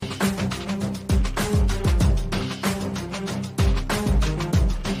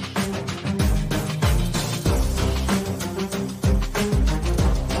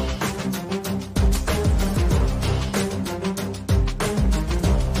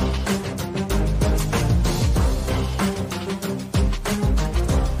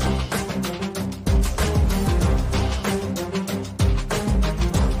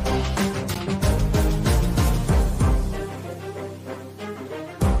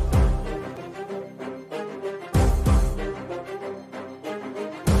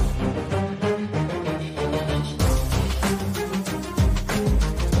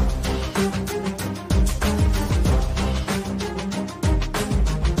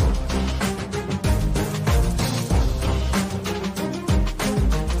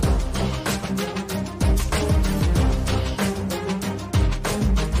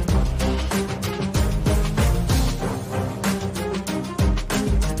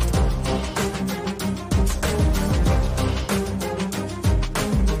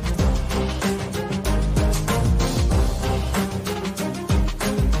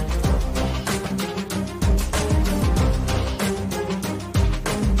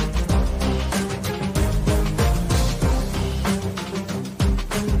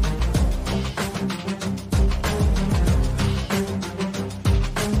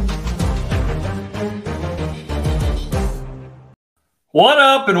What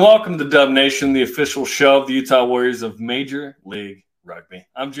up, and welcome to Dub Nation, the official show of the Utah Warriors of Major League Rugby.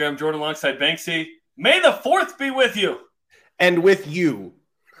 I'm Jeremy Jordan alongside Banksy. May the 4th be with you. And with you.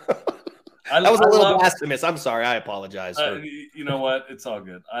 That was a little blasphemous. I'm sorry. I apologize. You know what? It's all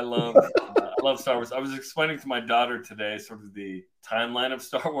good. I love Star Wars. I was explaining to my daughter today sort of the timeline of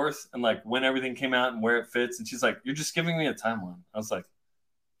Star Wars and like when everything came out and where it fits. And she's like, "You're just giving me a timeline." I was like,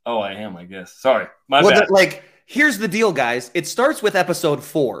 "Oh, I am, I guess. Sorry. My bad." Here's the deal, guys. It starts with episode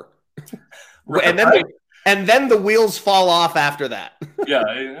 4. Right. And then the wheels fall off after that.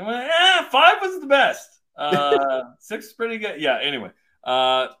 Yeah. 5 was the best. 6 is pretty good. Yeah, anyway.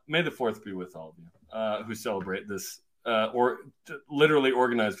 May the 4th be with all of you who celebrate this literally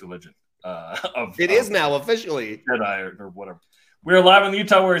organized religion. It is now officially. Jedi or whatever. We are live on the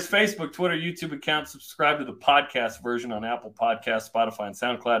Utah Warriors Facebook, Twitter, YouTube account. Subscribe to the podcast version on Apple Podcasts, Spotify, and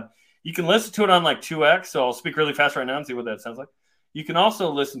SoundCloud. You can listen to it on like 2x, so I'll speak really fast right now and see what that sounds like. You can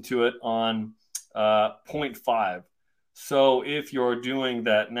also listen to it on 0.5. So if you're doing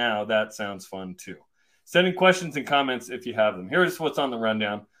that now, that sounds fun too. Send in questions and comments if you have them. Here's what's on the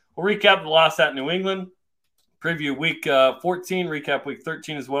rundown. We'll recap the loss at New England, preview week 14, recap week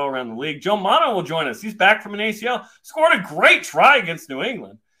 13 as well around the league. Joe Mano will join us. He's back from an ACL. Scored a great try against New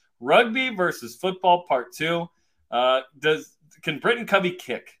England. Rugby versus football part 2. Can Britton Covey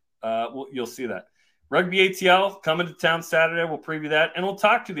kick? You'll see that. Rugby ATL coming to town Saturday. We'll preview that. And we'll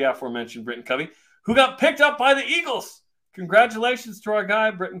talk to the aforementioned Britton Covey, who got picked up by the Eagles. Congratulations to our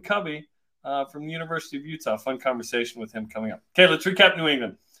guy, Britton Covey, from the University of Utah. Fun conversation with him coming up. Okay, let's recap New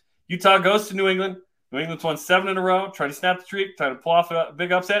England. Utah goes to New England. New England's won 7 in a row. Try to snap the streak. Try to pull off a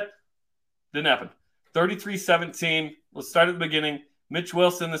big upset. Didn't happen. 33-17. Let's start at the beginning. Mitch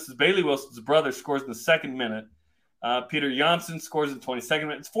Wilson, this is Bailey Wilson's brother, scores in the 2nd minute. Peter Janssen scores in the 22nd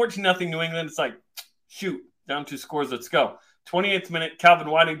minute. It's 14-0 New England. It's like, shoot, down 2 scores. Let's go. 28th minute, Calvin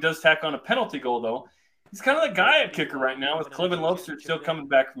Whiting does tack on a penalty goal, though. He's kind of the guy at kicker right now with Cliven Lobster still coming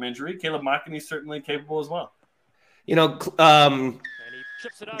back from injury. Caleb Mockney certainly capable as well. You know,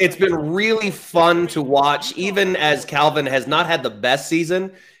 it's been really fun to watch. Even as Calvin has not had the best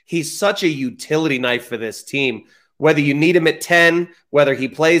season, he's such a utility knife for this team. Whether you need him at 10, whether he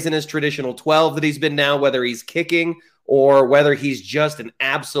plays in his traditional 12 that he's been now, whether he's kicking, or whether he's just an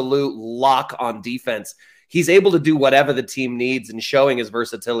absolute lock on defense, he's able to do whatever the team needs and showing his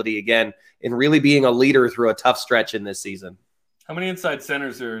versatility again and really being a leader through a tough stretch in this season. How many inside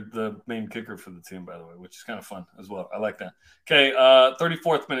centers are the main kicker for the team, by the way, which is kind of fun as well. I like that. Okay,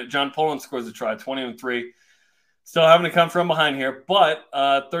 34th minute, John Poland scores a try, 20-3. Still having to come from behind here, but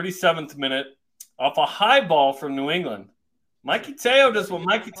 37th minute, off a high ball from New England, Mikey Teo does what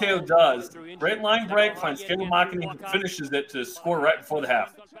Mikey Teo does. Great line break, finds Caleb Mockney, who finishes it to score right before the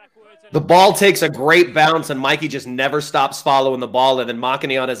half. The ball takes a great bounce, and Mikey just never stops following the ball, and then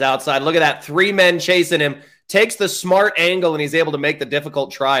Mockney on his outside. Look at that, 3 men chasing him. Takes the smart angle, and he's able to make the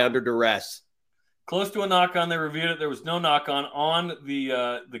difficult try under duress. Close to a knock-on. They reviewed it. There was no knock-on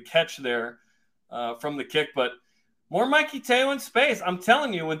the catch there from the kick, but more Mikey Teo in space. I'm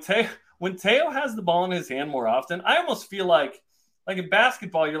telling you, when Teo has the ball in his hand more often, I almost feel like in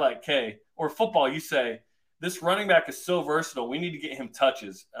basketball, you're like, okay, or football, you say, this running back is so versatile. We need to get him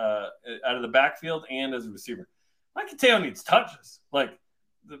touches out of the backfield and as a receiver. Mikey Teo needs touches. Like,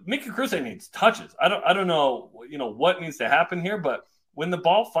 Mika Kruse needs touches. I don't know, what needs to happen here, but when the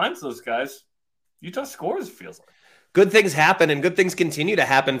ball finds those guys, Utah scores, it feels like. Good things happen and good things continue to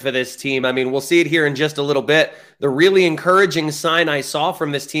happen for this team. I mean, we'll see it here in just a little bit. The really encouraging sign I saw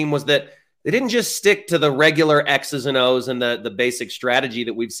from this team was that they didn't just stick to the regular X's and O's and the basic strategy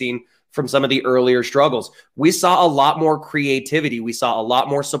that we've seen from some of the earlier struggles. We saw a lot more creativity. We saw a lot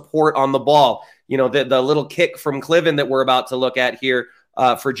more support on the ball. You know, the little kick from Cliven that we're about to look at here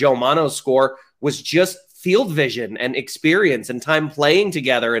for Joe Mano's score was just field vision and experience and time playing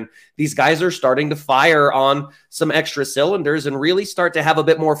together. And these guys are starting to fire on some extra cylinders and really start to have a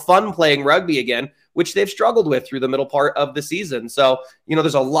bit more fun playing rugby again, which they've struggled with through the middle part of the season. So,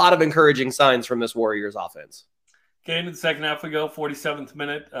 there's a lot of encouraging signs from this Warriors offense. Okay, into the second half we go, 47th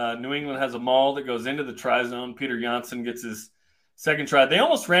minute. New England has a maul that goes into the try zone. Peter Janssen gets his second try. They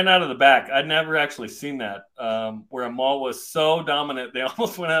almost ran out of the back. I'd never actually seen that, where a maul was so dominant. They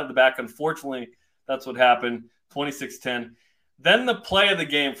almost went out of the back. Unfortunately, that's what happened, 26-10. Then the play of the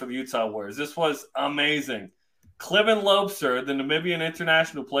game for the Utah Warriors. This was amazing. Cliven Lobster, the Namibian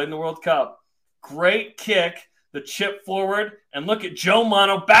international, played in the World Cup. Great kick, the chip forward, and look at Joe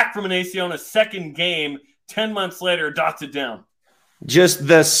Mano back from an ACL in his second game, 10 months later, dots it down. Just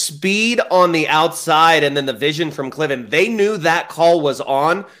the speed on the outside and then the vision from Cliven. They knew that call was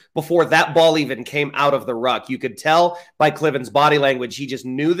on before that ball even came out of the ruck. You could tell by Cliven's body language. He just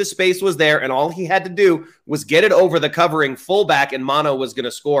knew the space was there, and all he had to do was get it over the covering fullback, and Mono was going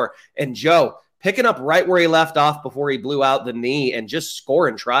to score. And Joe picking up right where he left off before he blew out the knee and just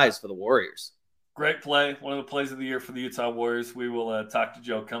scoring tries for the Warriors. Great play. One of the plays of the year for the Utah Warriors. We will talk to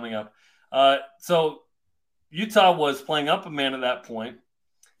Joe coming up. So Utah was playing up a man at that point,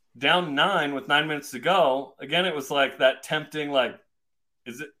 down 9 with 9 minutes to go. Again, it was like that tempting, like,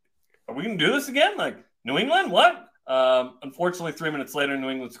 are we going to do this again? Like, New England? What? Unfortunately, 3 minutes later, New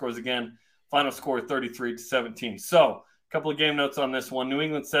England scores again. Final score 33-17. So, a couple of game notes on this one. New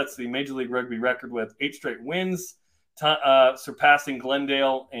England sets the Major League Rugby record with 8 straight wins, surpassing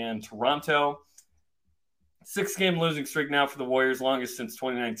Glendale and Toronto. 6-game losing streak now for the Warriors, longest since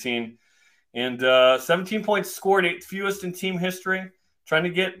 2019. And 17 points scored, 8th fewest in team history. Trying to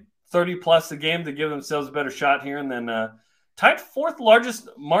get 30-plus a game to give themselves a better shot here. And then tied 4th largest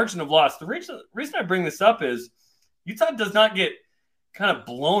margin of loss. The reason I bring this up is Utah does not get kind of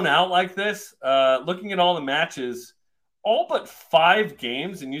blown out like this. Looking at all the matches, all but 5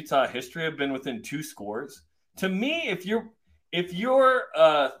 games in Utah history have been within 2 scores. To me, if you're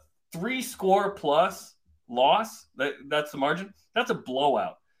 3-score plus loss, that's the margin, that's a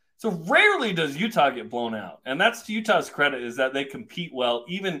blowout. So rarely does Utah get blown out. And that's to Utah's credit, is that they compete well.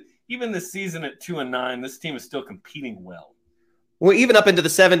 Even this season at 2-9, this team is still competing well. Well, even up into the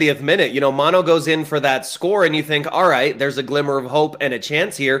 70th minute, Mono goes in for that score, and you think, all right, there's a glimmer of hope and a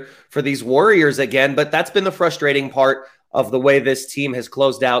chance here for these Warriors again. But that's been the frustrating part of the way this team has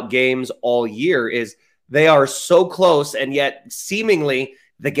closed out games all year, is they are so close, and yet seemingly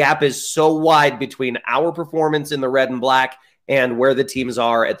the gap is so wide between our performance in the red and black and where the teams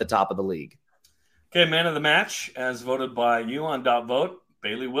are at the top of the league. Okay, man of the match, as voted by you on .vote,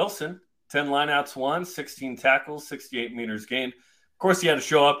 Bailey Wilson. 10 lineouts won, 16 tackles, 68 meters gained. Of course, he had to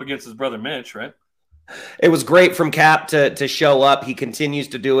show up against his brother Mitch, right? It was great from Cap to show up. He continues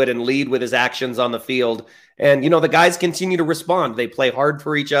to do it and lead with his actions on the field. And, the guys continue to respond. They play hard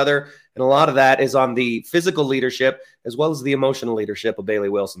for each other. And a lot of that is on the physical leadership as well as the emotional leadership of Bailey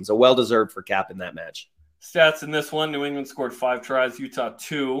Wilson. So well-deserved for Cap in that match. Stats in this one: New England scored 5 tries, Utah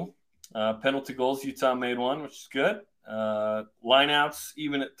 2. Penalty goals, Utah made 1, which is good. Lineouts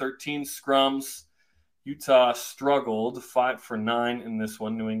even at 13. Scrums, Utah struggled 5 for 9 in this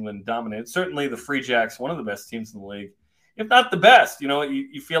one. New England dominated. Certainly the Free Jacks, one of the best teams in the league, if not the best.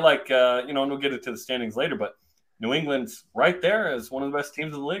 You feel like, and we'll get into the standings later, but New England's right there as one of the best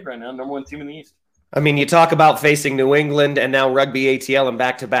teams in the league right now, number 1 team in the East. I mean, you talk about facing New England and now Rugby ATL in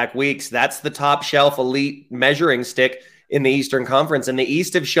back-to-back weeks. That's the top shelf elite measuring stick in the Eastern Conference. And the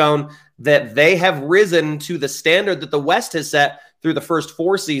East have shown that they have risen to the standard that the West has set through the first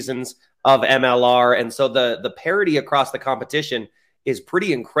 4 seasons of MLR. And so the parity across the competition is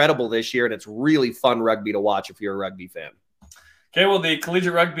pretty incredible this year. And it's really fun rugby to watch if you're a rugby fan. Okay, well, the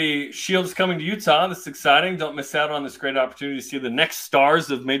Collegiate Rugby Shield is coming to Utah. This is exciting. Don't miss out on this great opportunity to see the next stars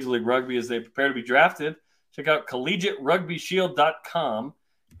of Major League Rugby as they prepare to be drafted. Check out collegiaterugbyshield.com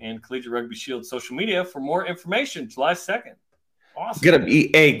and Collegiate Rugby Shield social media for more information. July 2nd. Awesome. Going to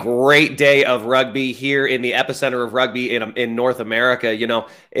be a great day of rugby here in the epicenter of rugby in North America.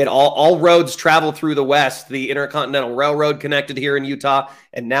 It all roads travel through the West. The Intercontinental Railroad connected here in Utah,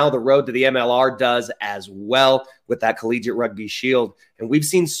 and now the road to the MLR does as well with that Collegiate Rugby Shield. And we've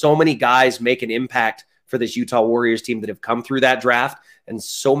seen so many guys make an impact for this Utah Warriors team that have come through that draft, and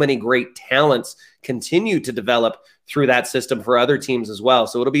so many great talents continue to develop through that system for other teams as well.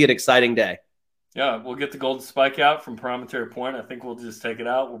 So it'll be an exciting day. Yeah, we'll get the Golden Spike out from Promontory Point. I think we'll just take it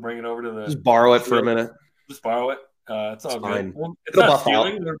out. We'll bring it over to the... Just borrow it for a minute. Just borrow it. It's all fine. Good. Well, it's not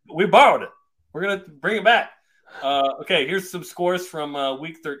stealing. We borrowed it. We're going to bring it back. Okay, here's some scores from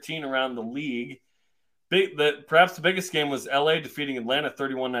Week 13 around the league. Perhaps the biggest game was LA defeating Atlanta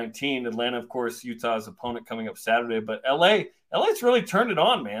 31-19. Atlanta, of course, Utah's opponent coming up Saturday. But LA's really turned it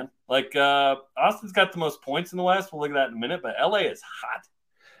on, man. Like, Austin's got the most points in the West. We'll look at that in a minute. But LA is hot.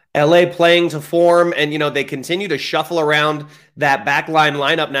 LA playing to form, and, they continue to shuffle around that backline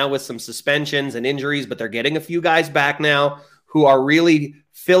lineup now with some suspensions and injuries, but they're getting a few guys back now who are really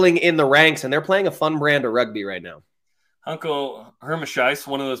filling in the ranks, and they're playing a fun brand of rugby right now. Hunko Hermesheis,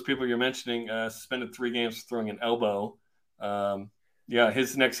 one of those people you're mentioning, suspended 3 games for throwing an elbow.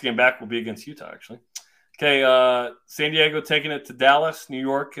 His next game back will be against Utah, actually. Okay, San Diego taking it to Dallas. New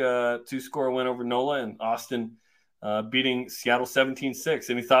York, 2-score win over NOLA, and Austin beating Seattle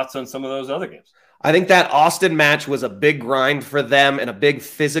 17-6. Any thoughts on some of those other games? I think that Austin match was a big grind for them and a big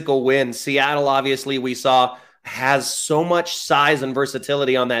physical win. Seattle, obviously, we saw has so much size and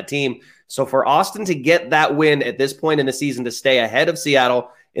versatility on that team. So for Austin to get that win at this point in the season to stay ahead of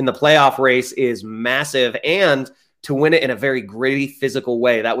Seattle in the playoff race is massive, and to win it in a very gritty, physical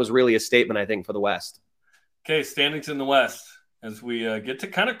way. That was really a statement, I think, for the West. Okay, standings in the West as we get to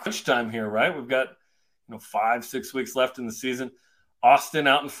kind of crunch time here, right? We've got 5-6 weeks left in the season. Austin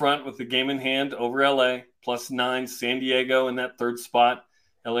out in front with the game in hand over LA, +9. San Diego in that third spot.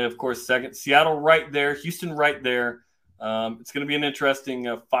 LA, of course, second. Seattle right there. Houston right there. It's going to be an interesting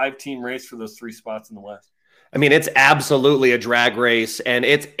 5-team race for those 3 spots in the West. I mean, it's absolutely a drag race, and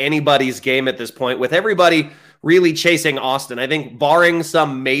it's anybody's game at this point, with everybody really chasing Austin. I think barring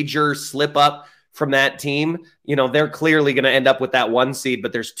some major slip up from that team, they're clearly going to end up with that 1 seed,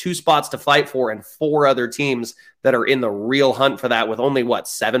 but there's 2 spots to fight for and 4 other teams that are in the real hunt for that, with only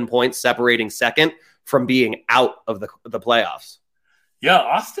 7 points separating second from being out of the playoffs. Yeah,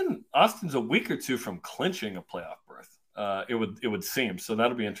 Austin's a week or 2 from clinching a playoff berth. It would seem. So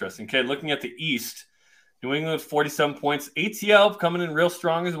that'll be interesting. Okay, looking at the East, New England with 47 points. ATL coming in real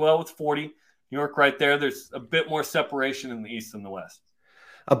strong as well with 40. New York right there. There's a bit more separation in the East than the West.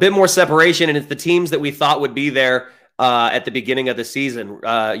 A bit more separation, and it's the teams that we thought would be there at the beginning of the season.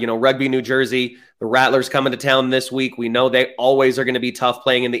 Rugby New Jersey, the Rattlers coming to town this week. We know they always are going to be tough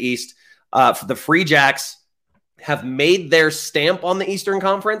playing in the East. The Free Jacks have made their stamp on the Eastern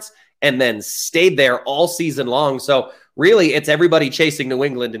Conference and then stayed there all season long. So really, it's everybody chasing New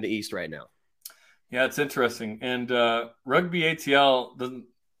England in the East right now. Yeah, it's interesting. And Rugby ATL doesn't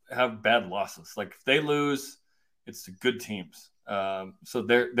have bad losses. Like, if they lose, it's the good teams. So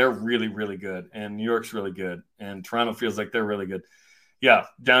they're really, really good. And New York's really good. And Toronto feels like they're really good. Yeah,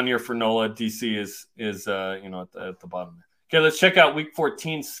 down here for NOLA, DC is at the bottom. Okay, let's check out Week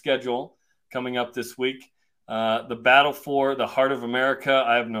 14's schedule coming up this week. The battle for the heart of America.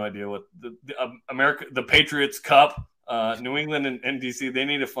 I have no idea what the Patriots Cup, New England and DC. They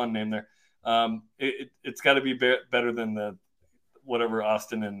need a fun name there. It's got to be better than the whatever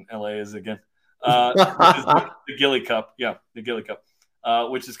Austin and LA is again. The Gilly Cup. Yeah, the Gilly Cup,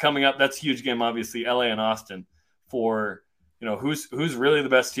 which is coming up. That's a huge game, obviously, LA and Austin for, who's really the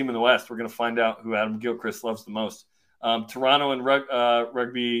best team in the West. We're going to find out who Adam Gilchrist loves the most. Toronto and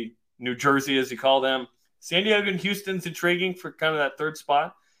Rugby New Jersey, as you call them. San Diego and Houston's intriguing for kind of that third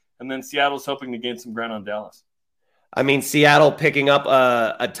spot. And then Seattle's hoping to gain some ground on Dallas. I mean, Seattle picking up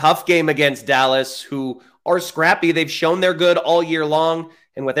a tough game against Dallas, who are scrappy. They've shown they're good all year long.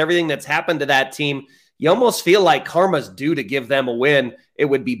 And with everything that's happened to that team, you almost feel like karma's due to give them a win. It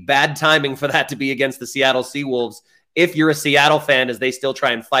would be bad timing for that to be against the Seattle Seawolves if you're a Seattle fan, as they still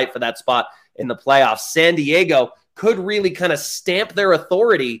try and fight for that spot in the playoffs. San Diego could really kind of stamp their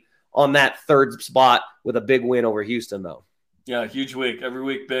authority on that third spot with a big win over Houston, though. Yeah, huge week. Every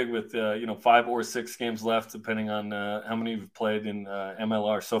week big with, 5 or 6 games left, depending on how many you've played in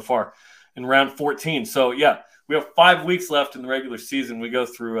MLR so far in round 14. So, yeah, we have 5 weeks left in the regular season. We go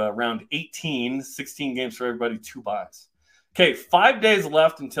through round 18, 16 games for everybody, 2 buys. Okay, 5 days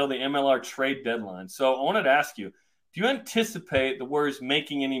left until the MLR trade deadline. So I wanted to ask you, do you anticipate the Warriors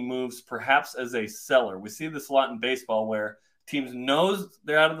making any moves, perhaps as a seller? We see this a lot in baseball where teams knows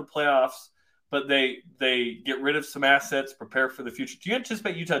they're out of the playoffs, but they get rid of some assets, prepare for the future. Do you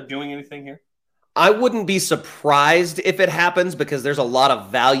anticipate Utah doing anything here? I wouldn't be surprised if it happens, because there's a lot of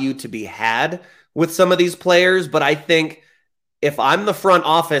value to be had with some of these players. But I think if I'm the front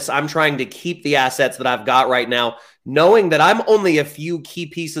office, I'm trying to keep the assets that I've got right now, knowing that I'm only a few key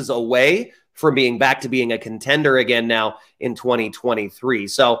pieces away from being back to being a contender again now in 2023.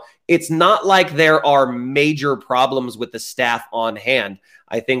 So it's not like there are major problems with the staff on hand.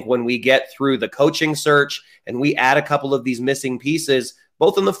 I think when we get through the coaching search and we add a couple of these missing pieces,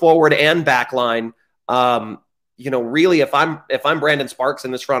 both in the forward and back line, really, if I'm Brandon Sparks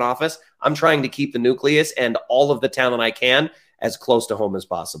in this front office, I'm trying to keep the nucleus and all of the talent I can as close to home as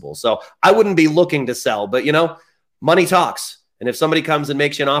possible. So I wouldn't be looking to sell, but money talks. And if somebody comes and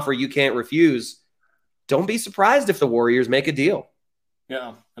makes you an offer you can't refuse, don't be surprised if the Warriors make a deal.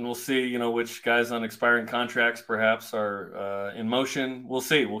 Yeah, and we'll see, which guys on expiring contracts perhaps are in motion. We'll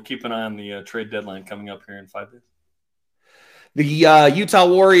see. We'll keep an eye on the trade deadline coming up here in 5 days. The Utah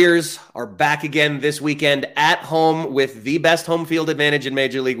Warriors are back again this weekend at home with the best home field advantage in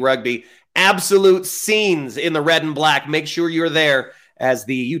Major League Rugby. Absolute scenes in the red and black. Make sure you're there as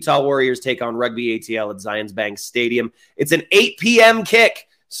the Utah Warriors take on Rugby ATL at Zions Bank Stadium. It's an 8 p.m. kick,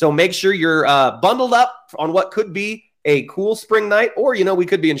 so make sure you're bundled up on what could be a cool spring night, or, we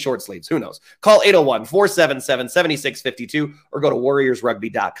could be in short sleeves. Who knows? Call 801-477-7652 or go to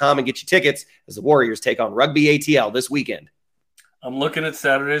warriorsrugby.com and get your tickets as the Warriors take on Rugby ATL this weekend. I'm looking at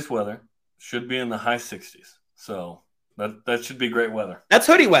Saturday's weather. Should be in the high 60s. So that should be great weather. That's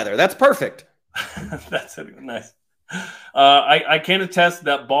hoodie weather. That's perfect. That's nice. I can attest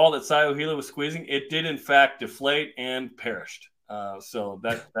that ball that Sayo Hila was squeezing, it did in fact deflate and perished. So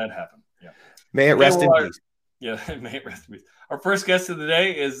that happened. Yeah. May it rest in peace. Yeah, may it rest in peace. Our first guest of the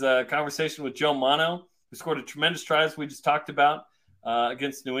day is a conversation with Joe Mano, who scored a tremendous try, as we just talked about,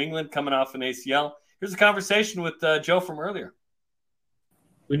 against New England, coming off an ACL. Here's a conversation with Joe from earlier.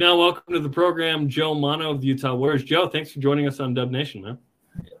 We now welcome to the program Joe Mano of the Utah Warriors. Joe, thanks for joining us on Dub Nation, man.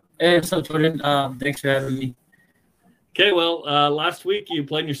 Hey, what's up, Jordan? Thanks for having me. Okay, well, last week you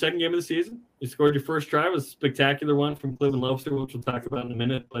played in your second game of the season. You scored your first try. It was a spectacular one from Cleveland Lobster, which we'll talk about in a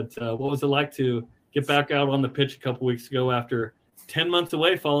minute. But what was it like to get back out on the pitch a couple weeks ago after 10 months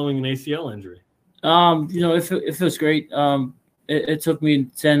away following an ACL injury? It feels great. It took me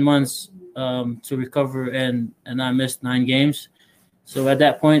 10 months to recover, and I missed 9 games. So at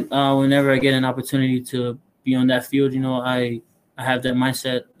that point, whenever I get an opportunity to be on that field, I have that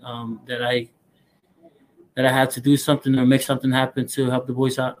mindset that I have to do something or make something happen to help the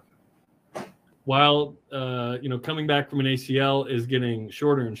boys out. While coming back from an ACL is getting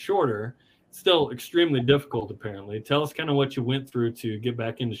shorter and shorter, it's still extremely difficult. Apparently, tell us kind of what you went through to get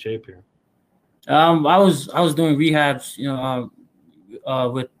back into shape here. I was doing rehabs,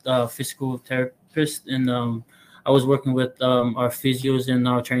 with physical therapists, and I was working with our physios and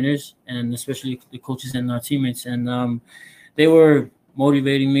our trainers, and especially the coaches and our teammates, and they were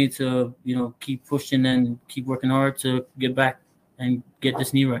motivating me to, keep pushing and keep working hard to get back and get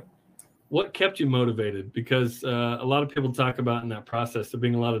this knee right. What kept you motivated? Because a lot of people talk about in that process there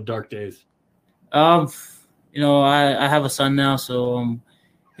being a lot of dark days. I have a son now, so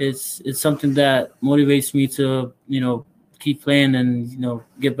it's something that motivates me to, keep playing and,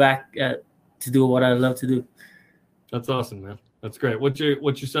 get back to do what I love to do. That's awesome, man. That's great. What's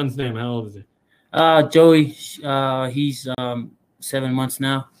your son's name? How old is he? Joey. He's 7 months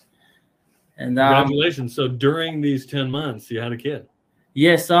now. And congratulations. So during these 10 months, you had a kid.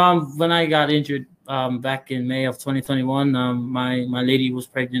 Yes. When I got injured back in May of 2021, my lady was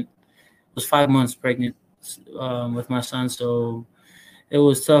pregnant. Was 5 months pregnant with my son. So it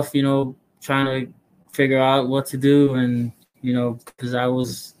was tough, trying to figure out what to do, and because I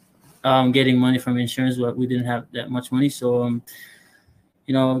was getting money from insurance, but we didn't have that much money. So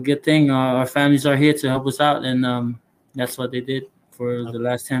good thing our families are here to help us out, and that's what they did for the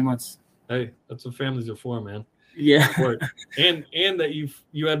last 10 months. Hey, that's what families are for, man. Yeah. and that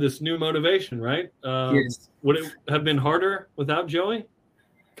you had this new motivation, right? Yes. Would it have been harder without Joey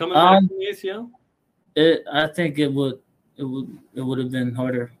coming back from the ACL? I think it would have been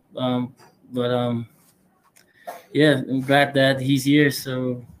harder. Yeah, I'm glad that he's here,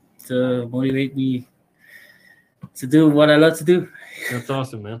 so to motivate me to do what I love to do. That's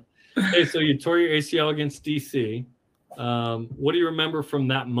awesome, man. Hey, so you tore your ACL against DC. What do you remember from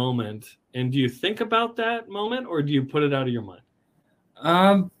that moment? And do you think about that moment, or do you put it out of your mind?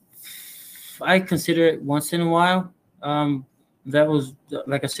 I consider it once in a while. That was,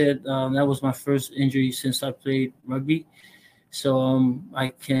 like I said, that was my first injury since I played rugby. So I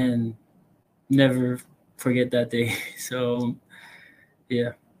can never forget that day. So,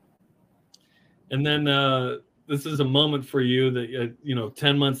 yeah. And then this is a moment for you that,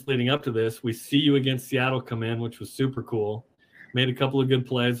 10 months leading up to this, we see you against Seattle come in, which was super cool. Made a couple of good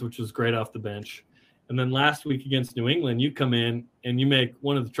plays, which was great off the bench. And then last week against New England, you come in and you make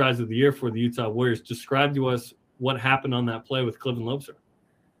one of the tries of the year for the Utah Warriors. Describe to us what happened on that play with Cleveland Lobster.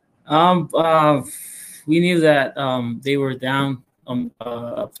 We knew that they were down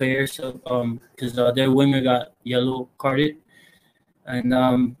a player, so because their winger got yellow carded,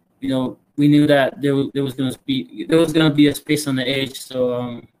 and we knew that there was gonna be a space on the edge.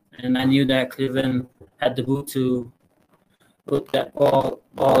 So and I knew that Cleveland had the boot to put that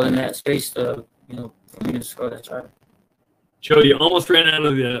ball in that space to for me to score that try. Joe, you almost ran out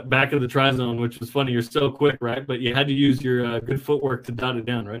of the back of the try zone, which was funny. You're so quick, right? But you had to use your good footwork to dot it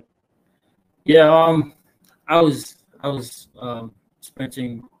down, right? Yeah, I was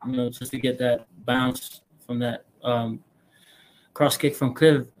sprinting, just to get that bounce from that cross kick from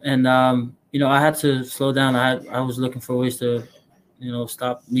Cliff, and I had to slow down. I was looking for ways to,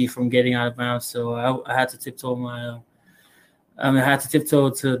 stop me from getting out of bounds. So I had to tiptoe I had to tiptoe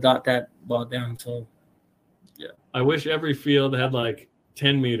to dot that ball down. So, yeah. I wish every field had like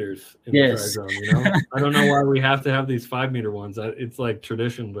 10 meters in the try zone. I don't know why we have to have these 5-meter ones. It's like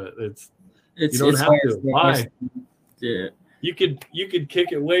tradition, but you don't have to. Why? Yeah. You could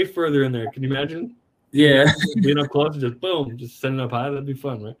kick it way further in there. Can you imagine? Yeah. Being up close, just boom, just send it up high. That'd be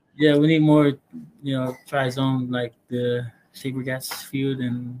fun, right? Yeah, we need more, try zone like the Sabergas field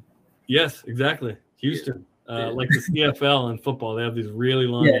and. Yes, exactly. Houston. like the CFL in football. They have these really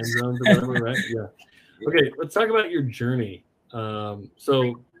long end zones or whatever, right? Yeah. Okay, let's talk about your journey.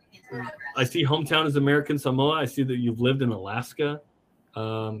 So I see hometown is American Samoa. I see that you've lived in Alaska.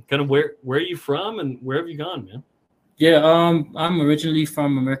 Kind of where are you from and where have you gone, man? Yeah, I'm originally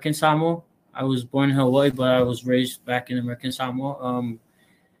from American Samoa. I was born in Hawaii, but I was raised back in American Samoa.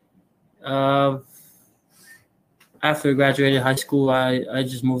 After I graduated high school, I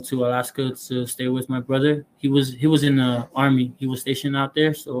just moved to Alaska to stay with my brother. He was in the army. He was stationed out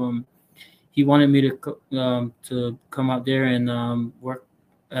there, so he wanted me to come out there and work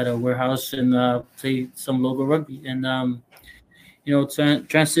at a warehouse and play some local rugby. And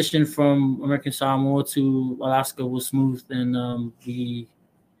transition from American Samoa to Alaska was smooth, and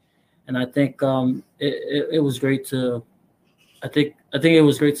I think it was great to. I think it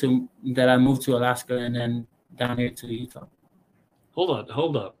was great that I moved to Alaska and then down here to Utah.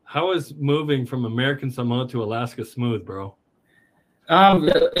 Hold up. How is moving from American Samoa to Alaska smooth, bro?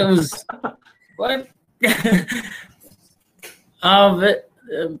 It was what? What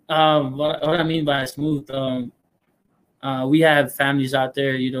I mean by smooth, we have families out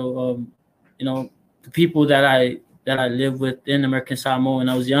there. The people that I lived with in American Samoa when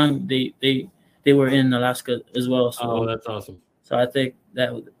I was young, they were in Alaska as well. So, that's awesome. So I think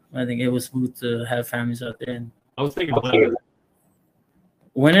it was smooth to have families out there. And I was thinking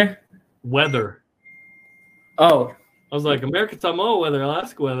weather. Weather. Oh. I was like, American Samoa weather,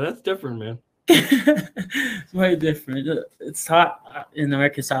 Alaska weather. That's different, man. It's very different. It's hot in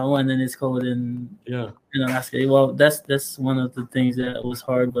American Samoa and then it's cold in Alaska. Well, that's one of the things that was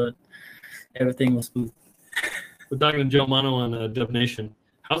hard, but everything was smooth. We're talking to Joe Mano on Dub Nation.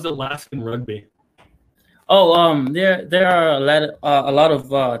 How's Alaskan rugby? Oh, there are a lot of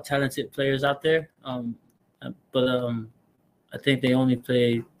talented players out there. But I think they only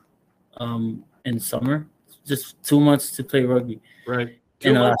play in summer, just 2 months to play rugby. Right.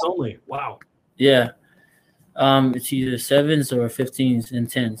 2 months only. Wow. Yeah. It's either 7s or 15s and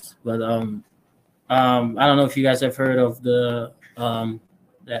 10s. But I don't know if you guys have heard of the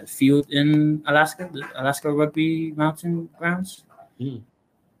that field in Alaska, the Alaska Rugby Mountain Grounds. Mm.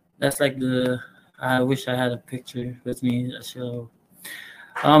 That's like I wish I had a picture with me. So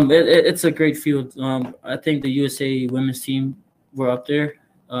it's a great field. I think the USA women's team were up there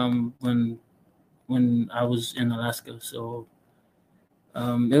when I was in Alaska. So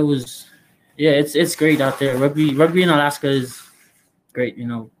it was, it's great out there. Rugby in Alaska is great,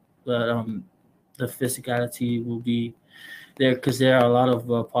 but the physicality will be there because there are a lot of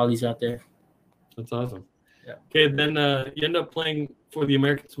polys out there. That's awesome. Yeah. Okay, then you end up playing for the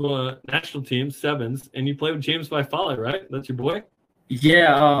American Samoa national team, 7s, and you play with James Vaifale, right? That's your boy?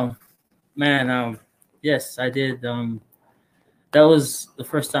 Yeah, man. Yes, I did. That was the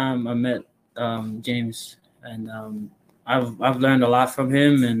first time I met James, and I've learned a lot from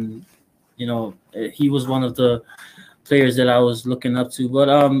him, and he was one of the players that I was looking up to. But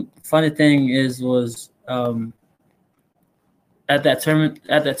funny thing was at that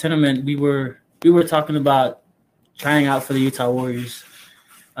tournament we were talking about trying out for the Utah Warriors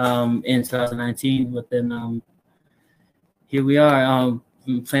in 2019, but then here we are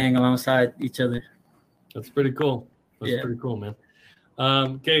playing alongside each other. That's pretty cool. Pretty cool, man.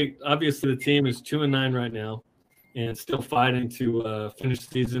 Okay, obviously the team is 2-9 right now and still fighting to finish the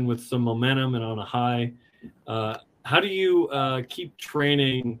season with some momentum and on a high. How do you keep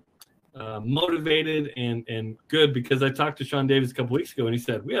training motivated and good? Because I talked to Sean Davis a couple weeks ago and he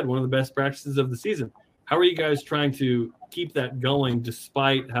said we had one of the best practices of the season. How are you guys trying to keep that going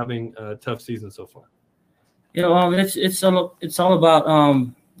despite having a tough season so far? It's all about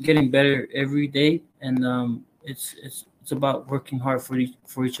getting better every day, and it's about working hard for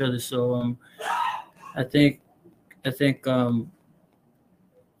each other. So I think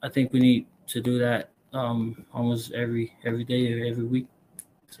we need to do that almost every day or every week.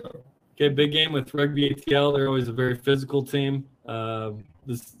 So okay, big game with Rugby ATL. They're always a very physical team.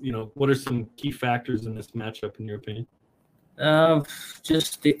 What are some key factors in this matchup in your opinion?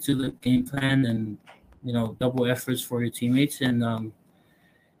 Just stick to the game plan and double efforts for your teammates, and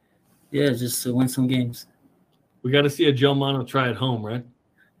just to win some games. We got to see a Joe Mano try at home, right?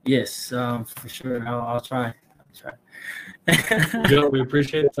 Yes, for sure. I'll try. Joe, we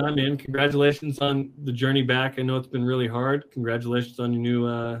appreciate the time, man. Congratulations on the journey back. I know it's been really hard. Congratulations on your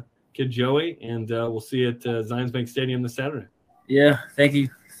new kid, Joey, and we'll see you at Zions Bank Stadium this Saturday. Yeah, thank you,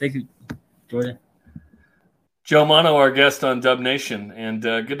 Jordan. Joe Mano, our guest on Dub Nation, and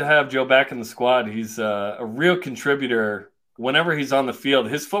good to have Joe back in the squad. He's a real contributor whenever he's on the field.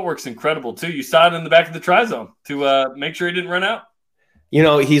 His footwork's incredible, too. You saw it in the back of the try zone to make sure he didn't run out.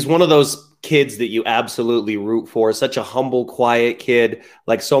 He's one of those kids that you absolutely root for. Such a humble, quiet kid,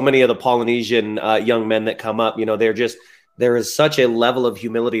 like so many of the Polynesian young men that come up. There is such a level of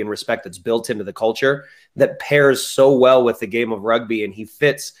humility and respect that's built into the culture that pairs so well with the game of rugby, and he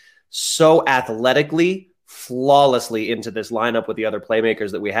fits so athletically, flawlessly into this lineup with the other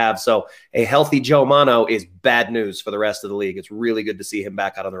playmakers that we have. So a healthy Joe Mano is bad news for the rest of the league. It's really good to see him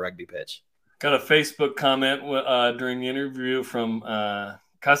back out on the rugby pitch. Got a Facebook comment during the interview from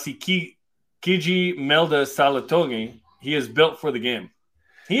Kasi Kiji Melda Salatogi. He is built for the game.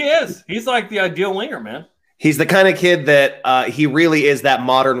 He is. He's like the ideal winger, man. He's the kind of kid that he really is that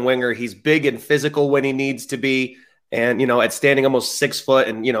modern winger. He's big and physical when he needs to be. And, at standing almost 6 foot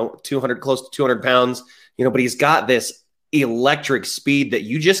and, close to 200 pounds, but he's got this electric speed that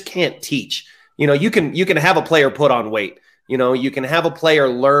you just can't teach. You can have a player put on weight. You can have a player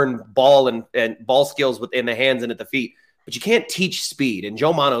learn ball and ball skills within the hands and at the feet, but you can't teach speed. And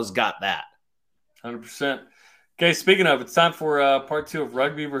Joe Mano's got that. 100%. Okay, speaking of, it's time for part 2 of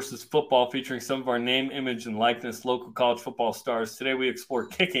Rugby versus Football, featuring some of our name, image, and likeness local college football stars. Today we explore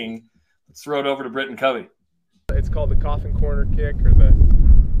kicking. Let's throw it over to Britton Covey. It's called the coffin corner kick or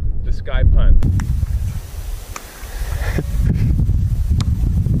the sky punt.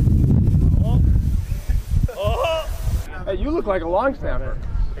 Hey, you look like a long snapper.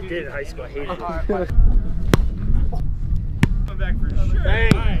 I did in high school. I hated it. Come back for sure.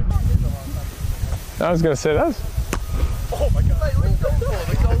 Bang. I was gonna say that's. Oh my God!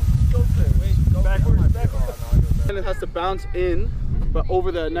 Let's go. Backwards. And it has to bounce in, but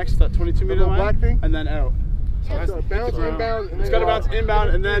over the next 22 meter line, black thing, and then out. So it has to bounce inbound. It's got to bounce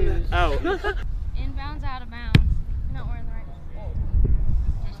inbound and then out. Inbounds, out of bounds. No, we're in the right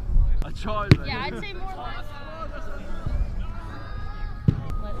position. Yeah, I'd say more like.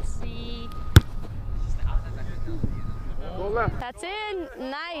 Let's see. Go left. That's in.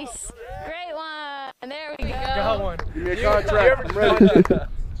 Nice. Great one. And there we go. Got one. Give me a contract. I'm ready.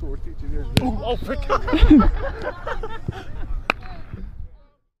 That's what we're teaching here today. Oh, freaking.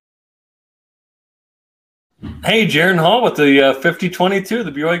 Hey, Jaron Hall with the 50-22,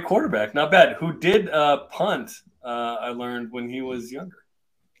 the BYU quarterback. Not bad. Who did punt, I learned, when he was younger.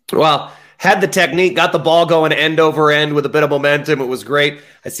 Well, had the technique, got the ball going end over end with a bit of momentum. It was great.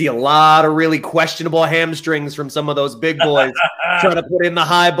 I see a lot of really questionable hamstrings from some of those big boys trying to put in the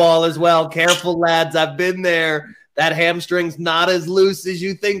high ball as well. Careful, lads. I've been there. That hamstring's not as loose as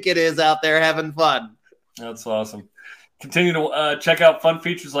you think it is out there having fun. That's awesome. Continue to check out fun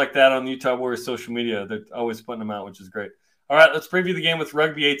features like that on the Utah Warriors social media. They're always putting them out, which is great. All right, let's preview the game with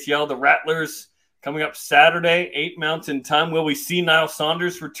Rugby ATL. The Rattlers coming up Saturday, 8 Mountain Time. Will we see Niall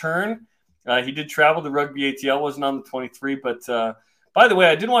Saunders return? He did travel to Rugby ATL, wasn't on the 23. But, by the way,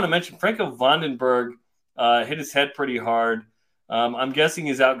 I did want to mention Franco Vandenberg hit his head pretty hard. I'm guessing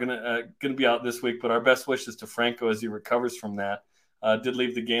he's gonna be out this week, but our best wishes to Franco as he recovers from that. Did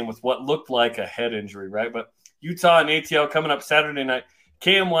leave the game with what looked like a head injury, right? But Utah and ATL coming up Saturday night.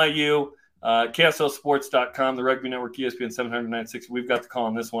 KMYU, KSLSports.com, the Rugby Network, ESPN 796. We've got the call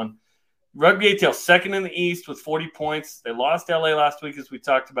on this one. Rugby ATL second in the East with 40 points. They lost LA last week, as we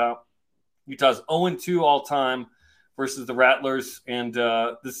talked about. Utah's 0-2 all time versus the Rattlers, and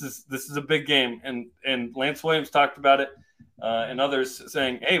this is a big game. And Lance Williams talked about it, and others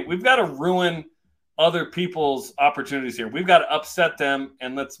saying, "Hey, we've got to ruin other people's opportunities here. We've got to upset them,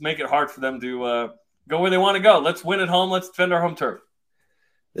 and let's make it hard for them to go where they want to go. Let's win at home. Let's defend our home turf."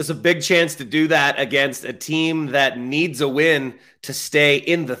 There's a big chance to do that against a team that needs a win to stay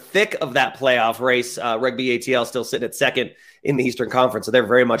in the thick of that playoff race. Rugby ATL still sitting at second in the Eastern Conference, so they're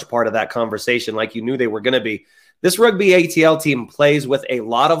very much part of that conversation like you knew they were going to be. This Rugby ATL team plays with a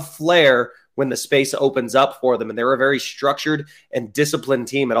lot of flair when the space opens up for them, and they're a very structured and disciplined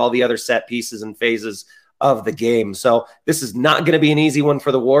team at all the other set pieces and phases of the game. So this is not going to be an easy one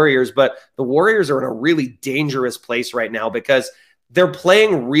for the Warriors, but the Warriors are in a really dangerous place right now because they're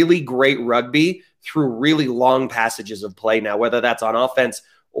playing really great rugby through really long passages of play now, whether that's on offense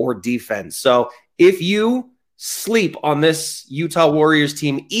or defense. So if you sleep on this Utah Warriors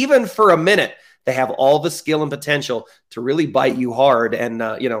team, even for a minute, they have all the skill and potential to really bite you hard. And,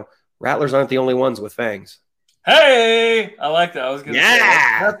 Rattlers aren't the only ones with fangs. Hey, I like that. I was going to say,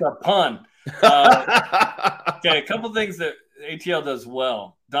 that's a pun. Okay, a couple things that ATL does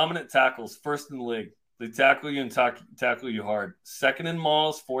well. Dominant tackles, first in the league. They tackle you and tackle you hard. Second in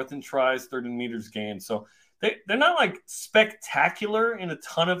mauls, fourth in tries, third in meters gained. So they're not like spectacular in a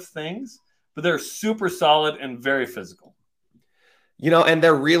ton of things, but they're super solid and very physical. And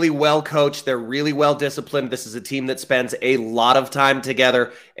they're really well coached. They're really well disciplined. This is a team that spends a lot of time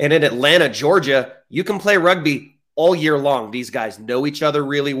together. And in Atlanta, Georgia, you can play rugby all year long. These guys know each other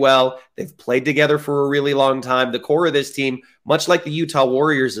really well. They've played together for a really long time. The core of this team, much like the Utah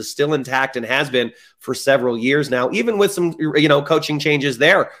Warriors, is still intact and has been for several years now, even with some, coaching changes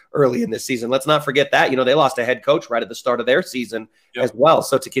there early in this season. Let's not forget that. They lost a head coach right at the start of their season as well.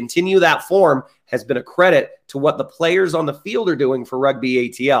 So to continue that form has been a credit to what the players on the field are doing for Rugby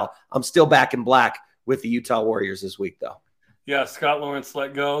ATL. I'm still back in black with the Utah Warriors this week, though. Yeah, Scott Lawrence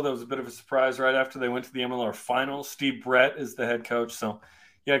let go. That was a bit of a surprise right after they went to the MLR final. Steve Brett is the head coach. So,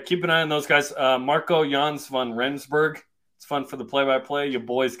 yeah, keep an eye on those guys. Marco Jans van Rensburg. It's fun for the play-by-play. You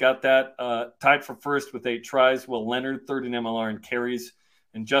boys got that. Tied for first with 8 tries. Will Leonard, third in MLR in carries.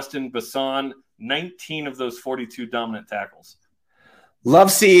 And Justin Basson, 19 of those 42 dominant tackles.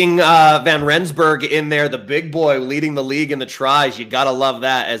 Love seeing Van Rensburg in there, the big boy leading the league in the tries. You got to love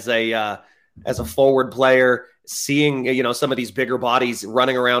that as a forward player. Seeing, some of these bigger bodies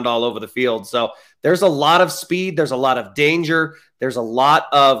running around all over the field. So there's a lot of speed. There's a lot of danger. There's a lot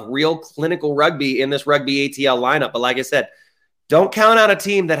of real clinical rugby in this Rugby ATL lineup. But like I said, don't count out a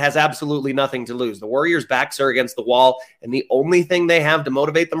team that has absolutely nothing to lose. The Warriors' backs are against the wall, and the only thing they have to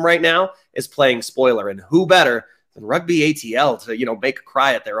motivate them right now is playing spoiler. And who better than Rugby ATL to, make a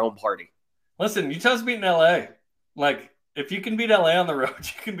cry at their own party? Listen, Utah's beating LA. If you can beat LA on the road,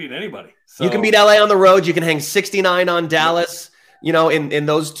 you can beat anybody. So. You can beat LA on the road. You can hang 69 on Dallas, in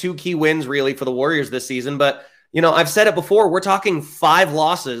those 2 key wins really for the Warriors this season. But, I've said it before, we're talking 5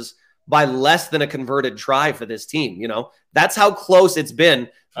 losses by less than a converted try for this team. That's how close it's been.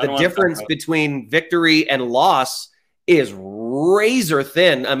 The difference between victory and loss is razor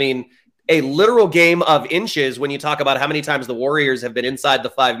thin. I mean, a literal game of inches when you talk about how many times the Warriors have been inside the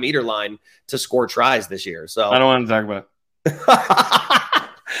 5-meter line to score tries this year. So I don't want to talk about it.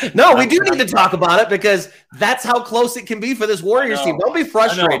 No, we do need to talk about it because that's how close it can be for this Warriors team. Don't be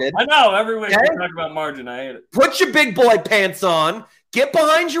frustrated. I know. Every week we talk about margin. I hate it. Put your big boy pants on. Get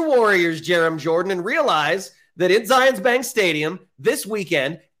behind your Warriors, Jerem Jordan, and realize that in Zions Bank Stadium this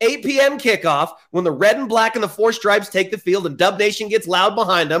weekend, 8 p.m. kickoff, when the red and black and the 4 stripes take the field and Dub Nation gets loud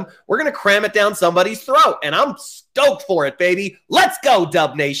behind them, we're going to cram it down somebody's throat. And I'm stoked for it, baby. Let's go,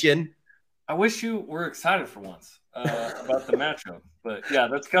 Dub Nation. I wish you were excited for once about the matchup. But, yeah,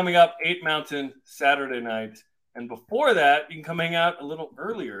 that's coming up 8 Mountain Saturday night. And before that, you can come hang out a little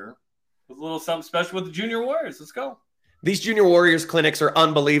earlier with a little something special with the Junior Warriors. Let's go. These Junior Warriors clinics are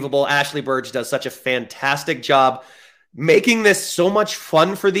unbelievable. Ashley Burge does such a fantastic job making this so much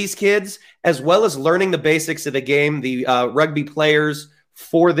fun for these kids, as well as learning the basics of the game. The rugby players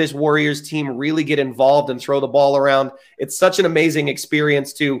for this Warriors team really get involved and throw the ball around. It's such an amazing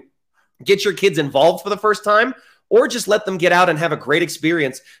experience to get your kids involved for the first time, or just let them get out and have a great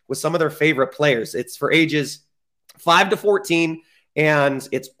experience with some of their favorite players. It's for ages 5 to 14, and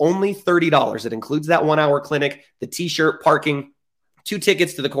it's only $30. It includes that 1-hour clinic, the t-shirt, parking, 2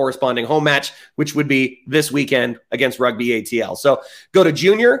 tickets to the corresponding home match, which would be this weekend against Rugby ATL. So go to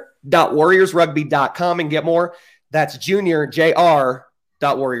junior.warriorsrugby.com and get more. That's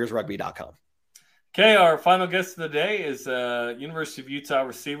junior.warriorsrugby.com. Okay, our final guest of the day is University of Utah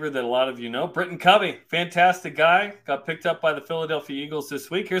receiver that a lot of you know, Britton Covey. Fantastic guy. Got picked up by the Philadelphia Eagles this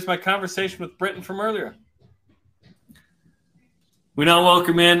week. Here's my conversation with Britton from earlier. We now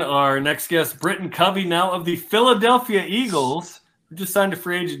welcome in our next guest, Britton Covey, now of the Philadelphia Eagles, who just signed a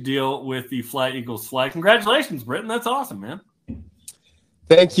free agent deal with the Fly Eagles Fly. Congratulations, Britton. That's awesome, man.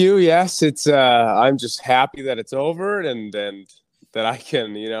 Thank you. Yes, it's. I'm just happy that it's over and that I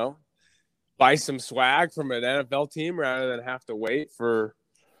can, buy some swag from an NFL team rather than have to wait for,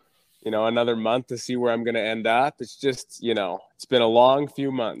 another month to see where I'm going to end up. It's just, it's been a long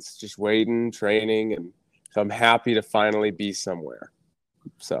few months just waiting, training, and so I'm happy to finally be somewhere.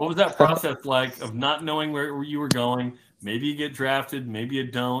 So what was that process like of not knowing where you were going? Maybe you get drafted, maybe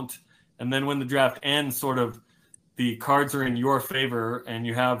you don't. And then when the draft ends, sort of the cards are in your favor and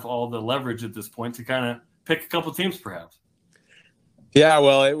you have all the leverage at this point to kind of pick a couple teams perhaps. Yeah,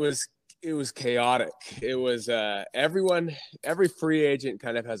 well, it was chaotic. It was every free agent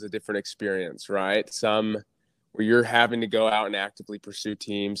kind of has a different experience, right? Some where you're having to go out and actively pursue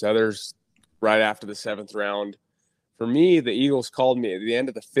teams, others right after the 7th round. For me, the Eagles called me at the end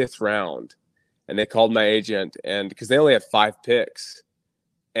of the 5th round, and they called my agent, and because they only had 5 picks,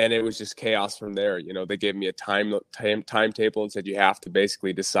 and it was just chaos from there. They gave me a timetable and said you have to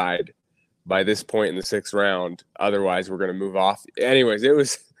basically decide by this point in the 6th round, otherwise we're going to move off.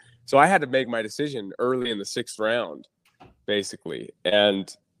 Anyways, so I had to make my decision early in the 6th round, basically,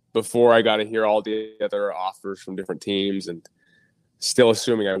 and before I got to hear all the other offers from different teams, and still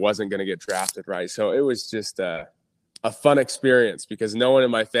assuming I wasn't going to get drafted, right? So it was just a fun experience because no one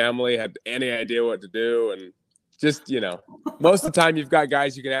in my family had any idea what to do, and just, most of the time you've got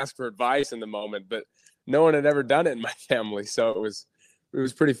guys you can ask for advice in the moment, but no one had ever done it in my family. So it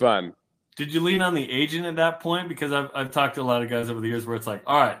was pretty fun. Did you lean on the agent at that point? Because I've talked to a lot of guys over the years where it's like,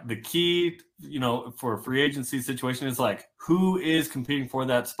 all right, the key, for a free agency situation is like, who is competing for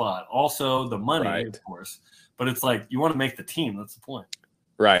that spot? Also the money, Right. of course, but it's like, you want to make the team. That's the point.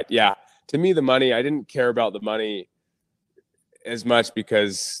 Right. Yeah. To me, the money, I didn't care about the money as much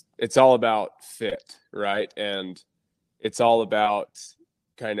because it's all about fit, right? And it's all about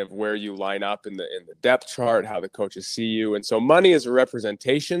kind of where you line up in the depth chart, how the coaches see you. And so money is a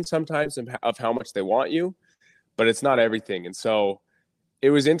representation sometimes of how much they want you, but it's not everything. And so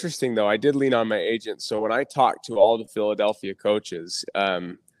it was interesting though. I did lean on my agent. So when I talked to all the Philadelphia coaches,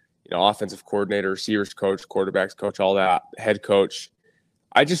 offensive coordinator, receivers coach, quarterbacks coach, all that, head coach,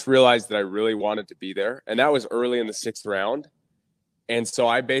 I just realized that I really wanted to be there. And that was early in the 6th round. And so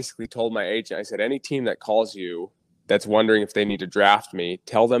I basically told my agent, I said, any team that calls you that's wondering if they need to draft me,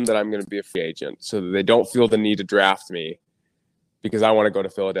 tell them that I'm going to be a free agent so that they don't feel the need to draft me because I want to go to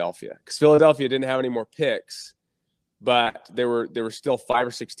Philadelphia. Because Philadelphia didn't have any more picks, but there were still 5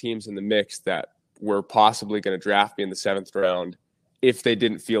 or 6 teams in the mix that were possibly going to draft me in the 7th round if they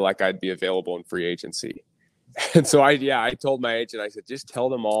didn't feel like I'd be available in free agency. And so I told my agent, I said, just tell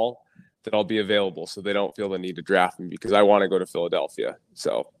them all that I'll be available so they don't feel the need to draft me because I want to go to Philadelphia.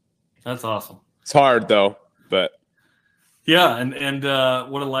 So That's awesome. it's hard though, but Yeah, and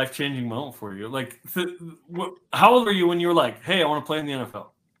what a life-changing moment for you. Like, how old were you when you were like, hey, I want to play in the NFL?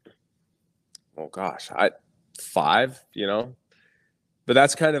 oh gosh, 5, but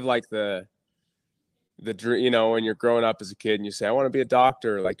that's kind of like the dream, when you're growing up as a kid and you say, I want to be a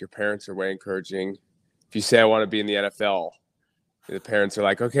doctor, like your parents are way encouraging. If you say I want to be in the NFL, the parents are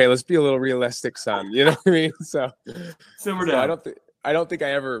like, okay, let's be a little realistic, son. You know what I mean? So I don't think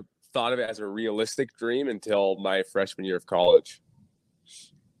I ever thought of it as a realistic dream until my freshman year of college.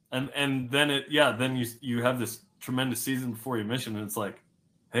 And then you have this tremendous season before your mission, and it's like,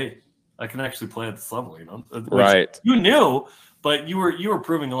 hey, I can actually play at this level, Which Right. You knew, but you were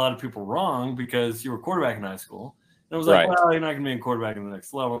proving a lot of people wrong because you were quarterback in high school. And it was like, Right. well, you're not going to be a quarterback in the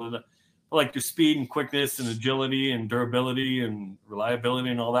next level. But like your speed and quickness and agility and durability and reliability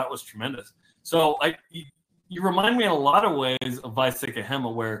and all that was tremendous. So you remind me in a lot of ways of Vai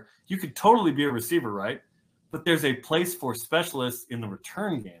Sikahema, where you could totally be a receiver, right? But there's a place for specialists in the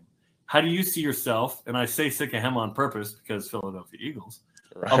return game. How do you see yourself? And I say Sikahema on purpose because Philadelphia Eagles,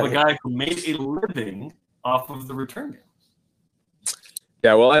 Right. of a guy who made a living off of the return game.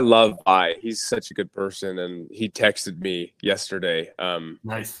 Yeah, well, I love Vi. He's such a good person, and he texted me yesterday.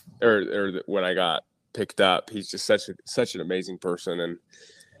 Nice. Or when I got picked up, he's just such an amazing person, and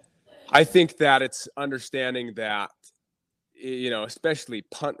I think that it's understanding that, especially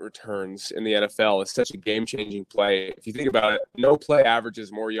punt returns in the NFL is such a game-changing play. If you think about it, no play averages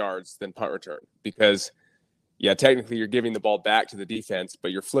more yards than punt return because, yeah, technically you're giving the ball back to the defense,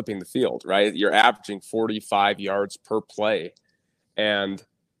 but you're flipping the field, right? You're averaging 45 yards per play. And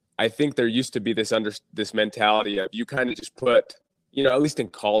I think there used to be this mentality of you kind of just put, at least in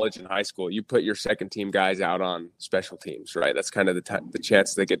college and high school, you put your second team guys out on special teams, right? That's kind of the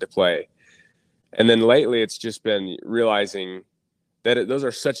chance they get to play. And then lately it's just been realizing that those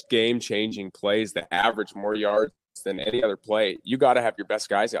are such game-changing plays that average more yards than any other play. You got to have your best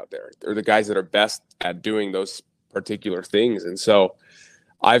guys out there. They're the guys that are best at doing those particular things. And so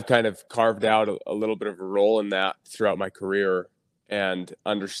I've kind of carved out a little bit of a role in that throughout my career and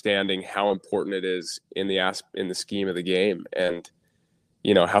understanding how important it is in the scheme of the game and,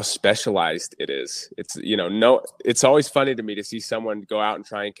 how specialized it is. It's, it's always funny to me to see someone go out and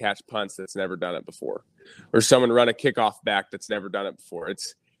try and catch punts that's never done it before, or someone run a kickoff back that's never done it before.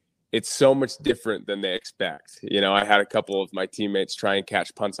 It's so much different than they expect. I had a couple of my teammates try and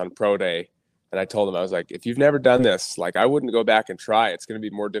catch punts on pro day. And I told them, I was like, if you've never done this, like I wouldn't go back and try. It's going to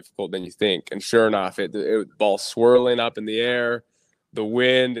be more difficult than you think. And sure enough, it ball swirling up in the air, the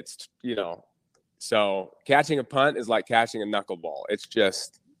wind, it's, so catching a punt is like catching a knuckleball. It's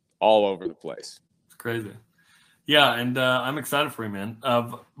just all over the place. It's crazy. Yeah, and I'm excited for you, man.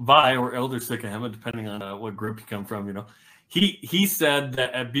 Vi or Elder Sikahema, depending on what group you come from, he said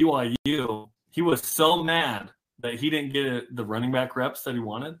that at BYU, he was so mad that he didn't get the running back reps that he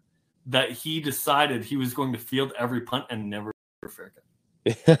wanted, that he decided he was going to field every punt and never fair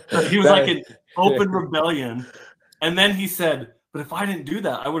catch. So he was like in open rebellion. And then he said, but if I didn't do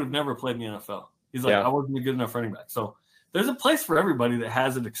that, I would have never played in the NFL. He's like, I wasn't a good enough running back. So there's a place for everybody that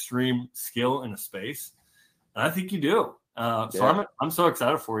has an extreme skill in a space. And I think you do. So I'm so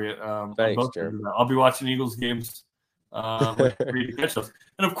excited for you. Thanks, Jeremy. I'll be watching Eagles games For you to catch those.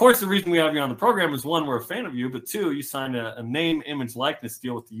 And of course, the reason we have you on the program is one, we're a fan of you, but two, you signed a name, image, likeness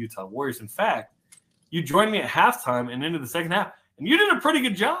deal with the Utah Warriors. In fact, you joined me at halftime and into the second half, and you did a pretty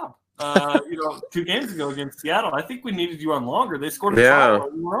good job. 2 games ago against Seattle. I think we needed you on longer. They scored a try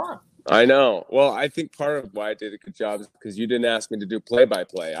while you were on. I know. Well, I think part of why I did a good job is because you didn't ask me to do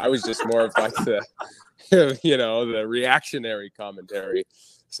play-by-play. I was just more of like the, the reactionary commentary.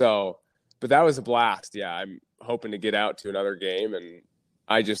 So, but that was a blast. Yeah, I'm hoping to get out to another game, and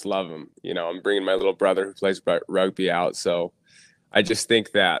I just love them. I'm bringing my little brother who plays rugby out. So I just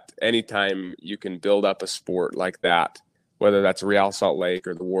think that anytime you can build up a sport like that, whether that's Real Salt Lake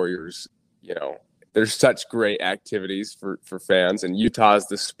or the Warriors, there's such great activities for fans. And Utah is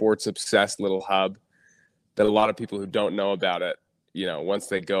this sports obsessed little hub that a lot of people who don't know about it, once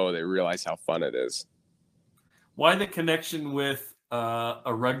they go, they realize how fun it is. Why the connection with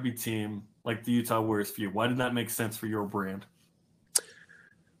a rugby team like the Utah Warriors for you? Why did that make sense for your brand?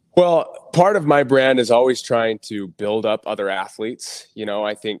 Well, part of my brand is always trying to build up other athletes.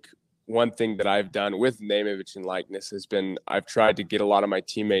 I think one thing that I've done with name, image, and likeness has been I've tried to get a lot of my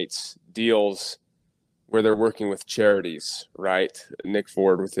teammates deals where they're working with charities, right? Nick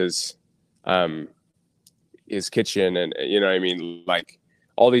Ford with his kitchen, and like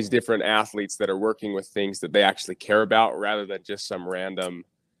all these different athletes that are working with things that they actually care about rather than just some random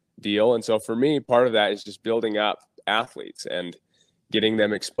deal. And so for me, part of that is just building up athletes and getting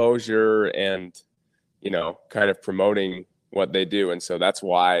them exposure and, kind of promoting what they do. And so that's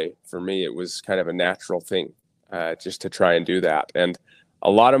why for me, it was kind of a natural thing just to try and do that. And a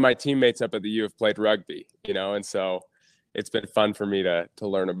lot of my teammates up at the U have played rugby, and so it's been fun for me to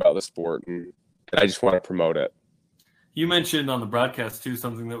learn about the sport, and I just want to promote it. You mentioned on the broadcast too,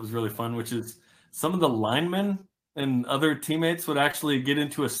 something that was really fun, which is some of the linemen and other teammates would actually get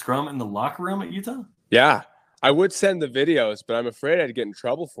into a scrum in the locker room at Utah. Yeah, I would send the videos, but I'm afraid I'd get in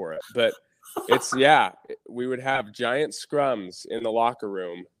trouble for it. But we would have giant scrums in the locker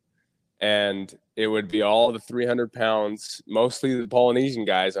room, and it would be all the 300 pounds, mostly the Polynesian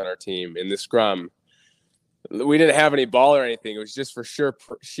guys on our team in the scrum. We didn't have any ball or anything. It was just for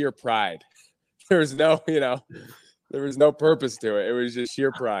sheer pride. There was no, there was no purpose to it. It was just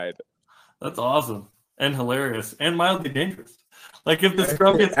sheer pride. That's awesome and hilarious and mildly dangerous. Like if the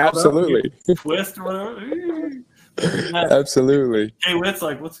scrum gets absolutely twist or whatever. Absolutely. Hey, Witt's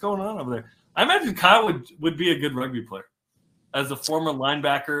like, what's going on over there? I imagine Kyle would be a good rugby player as a former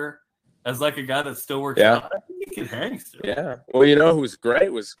linebacker, as like a guy that still works out. I think he could hang still. Yeah. Well, who was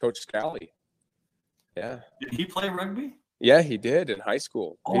great was Coach Scally. Yeah. Did he play rugby? Yeah, he did in high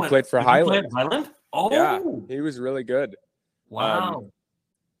school. He played for Highland. Highland? Oh. Yeah, he was really good. Wow.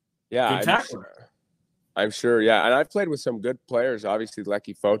 Yeah. I'm sure. Yeah. And I've played with some good players, obviously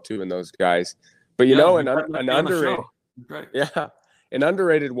Lecky Fotu and those guys. But, an underrated. Right. Yeah. An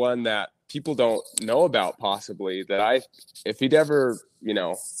underrated one that people don't know about possibly that if he'd ever,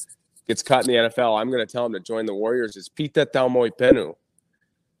 gets cut in the NFL, I'm going to tell him to join the Warriors is Pita Taumoipenu.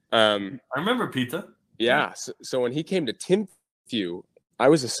 I remember Pita. Yeah. So when he came to Timpview, I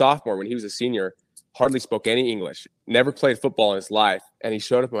was a sophomore. When he was a senior, hardly spoke any English, never played football in his life. And he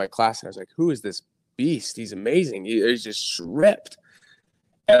showed up in my class and I was like, who is this beast? He's amazing. He's just ripped.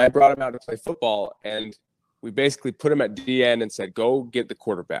 And I brought him out to play football, and we basically put him at DN and said, go get the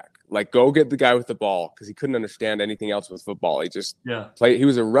quarterback. Like, go get the guy with the ball, because he couldn't understand anything else with football. He just played. He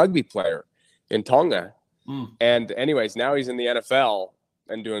was a rugby player in Tonga. And anyways, now he's in the NFL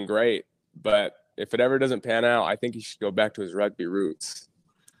and doing great. But if it ever doesn't pan out, I think he should go back to his rugby roots.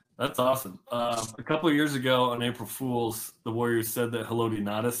 That's awesome. A couple of years ago on April Fool's, the Warriors said that Haloti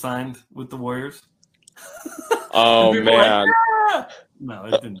Ngata signed with the Warriors. Oh, man. Like, no,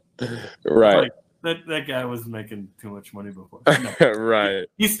 it didn't. Right. Like, that guy was making too much money before. No. Right.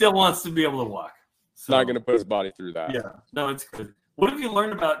 He still wants to be able to walk. So, not going to put his body through that. Yeah. No, it's good. What have you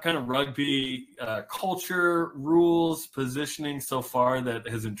learned about kind of rugby culture, rules, positioning so far that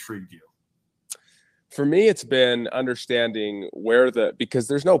has intrigued you? For me, it's been understanding because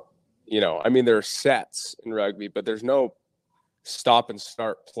there's no, there are sets in rugby, but there's no stop and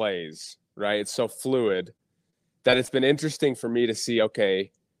start plays, right? It's so fluid that it's been interesting for me to see,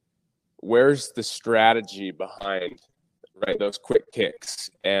 okay, where's the strategy behind, right, those quick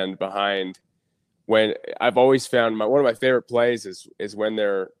kicks and behind when I've always found one of my favorite plays is when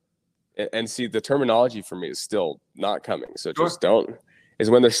they're, and see, the terminology for me is still not coming. So just is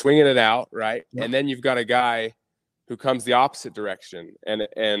when they're swinging it out, right? Yeah. And then you've got a guy who comes the opposite direction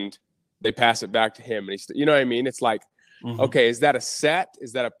and they pass it back to him. And he's, you know what I mean? It's like, okay, is that a set?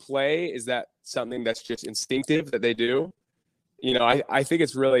 Is that a play? Is that something that's just instinctive that they do? you know, I think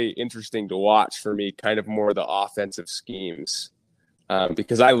it's really interesting to watch for me, kind of more the offensive schemes.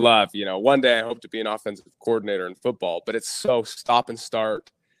 Because I love, you know, one day I hope to be an offensive coordinator in football, but it's so stop and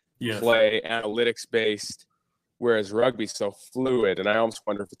start, play, analytics based, whereas rugby's so fluid. And I almost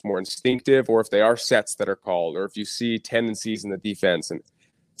wonder if it's more instinctive or if they are sets that are called or if you see tendencies in the defense. And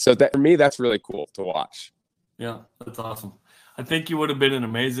so that for me, that's really cool to watch. Yeah, that's awesome. I think you would have been an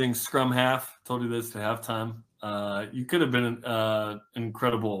amazing scrum half. Told you this at halftime. You could have been an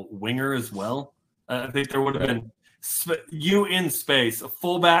incredible winger as well. I think there would have been you in space. A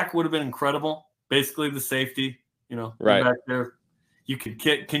fullback would have been incredible. Basically the safety, you know, right back there. You could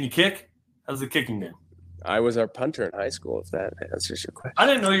kick. Can you kick? How's the kicking game? I was our punter in high school, if that answers your question. I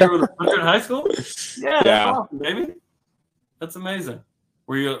didn't know you were the punter in high school. Yeah, that's awesome, baby. That's amazing.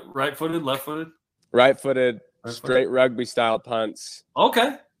 Were you right-footed, left-footed? Right-footed, straight rugby-style punts.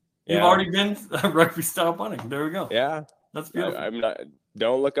 Okay. You've already been rugby-style punting. There we go. Yeah. That's beautiful. I'm not.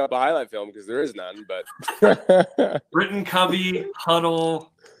 Don't look up a highlight film because there is none. But Britton Covey,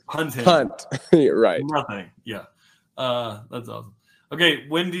 huddle, punting. Punt. Right. Nothing. Yeah. That's awesome. Okay,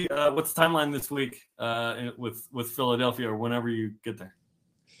 Wendy, what's the timeline this week with Philadelphia or whenever you get there?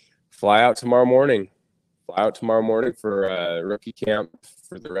 Fly out tomorrow morning. For rookie camp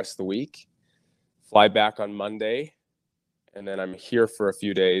for the rest of the week. Fly back on Monday, and then I'm here for a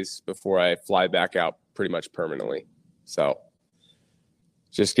few days before I fly back out pretty much permanently. So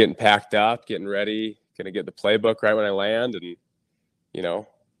just getting packed up, getting ready, going to get the playbook right when I land. And, you know,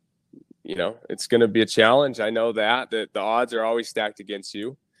 it's going to be a challenge. I know that the odds are always stacked against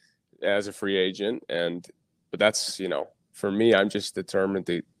you as a free agent. But that's, you know, for me, I'm just determined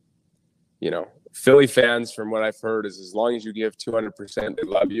to, you know, Philly fans, from what I've heard, is as long as you give 200%, they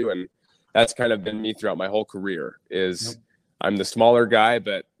love you. And that's kind of been me throughout my whole career is I'm the smaller guy,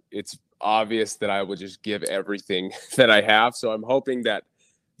 but it's obvious that I will just give everything that I have. So I'm hoping that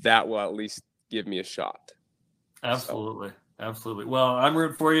will at least give me a shot. Absolutely. So. Absolutely. Well, I'm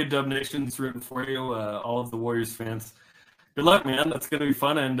rooting for you. Dub Nation's rooting for you. All of the Warriors fans. Good luck, man. That's going to be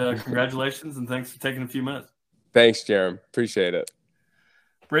fun. And congratulations. And thanks for taking a few minutes. Thanks, Jerem. Appreciate it.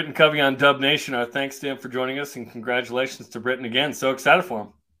 Britton Covey on Dub Nation. Our thanks to him for joining us. And congratulations to Britton again. So excited for him.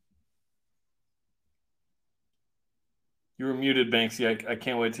 You were muted, Banksy. I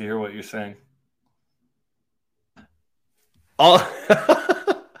can't wait to hear what you're saying. All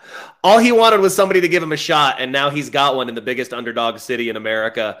he wanted was somebody to give him a shot, and now he's got one in the biggest underdog city in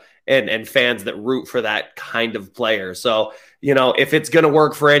America and fans that root for that kind of player. So, you know, if it's going to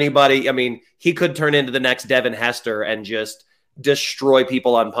work for anybody, I mean, he could turn into the next Devin Hester and just destroy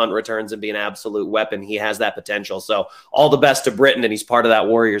people on punt returns and be an absolute weapon. He has that potential. So all the best to Britton, and he's part of that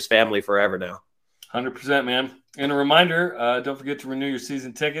Warriors family forever now. 100%, man. And a reminder, don't forget to renew your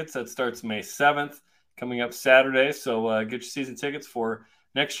season tickets. That starts May 7th, coming up Saturday. So get your season tickets for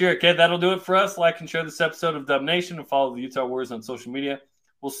next year. Okay, that'll do it for us. Like and share this episode of Dub Nation and follow the Utah Warriors on social media.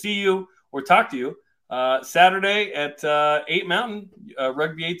 We'll see you or talk to you Saturday at 8 Mountain,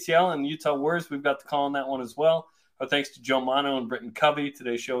 Rugby ATL and Utah Warriors. We've got the call on that one as well. Our thanks to Joe Mano and Britton Covey.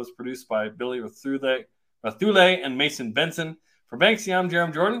 Today's show is produced by Billy Rathule and Mason Benson. For Banksy, I'm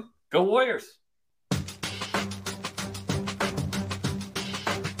Jerem Jordan. Go Warriors!